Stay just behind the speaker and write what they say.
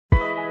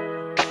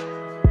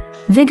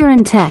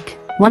Vigorun Tech,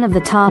 one of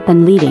the top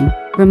and leading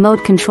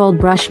remote-controlled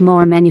brush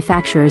mower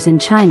manufacturers in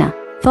China,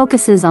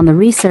 focuses on the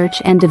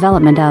research and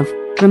development of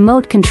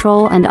remote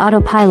control and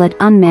autopilot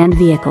unmanned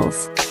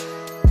vehicles.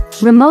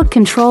 Remote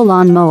control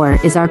lawn mower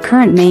is our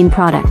current main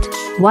product,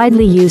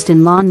 widely used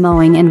in lawn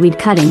mowing and weed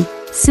cutting,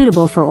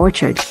 suitable for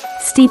orchard,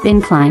 steep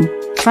incline,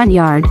 front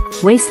yard,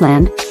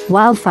 wasteland,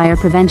 wildfire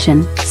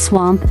prevention,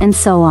 swamp, and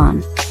so on.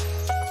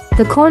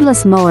 The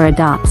cordless mower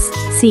adopts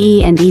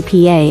CE and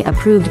EPA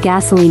approved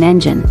gasoline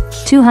engine,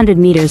 200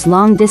 meters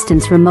long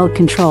distance remote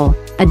control,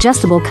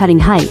 adjustable cutting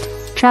height,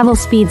 travel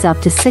speeds up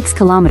to 6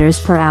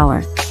 kilometers per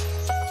hour.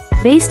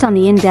 Based on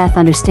the in-depth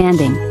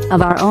understanding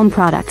of our own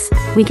products,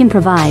 we can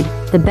provide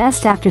the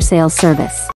best after-sales service.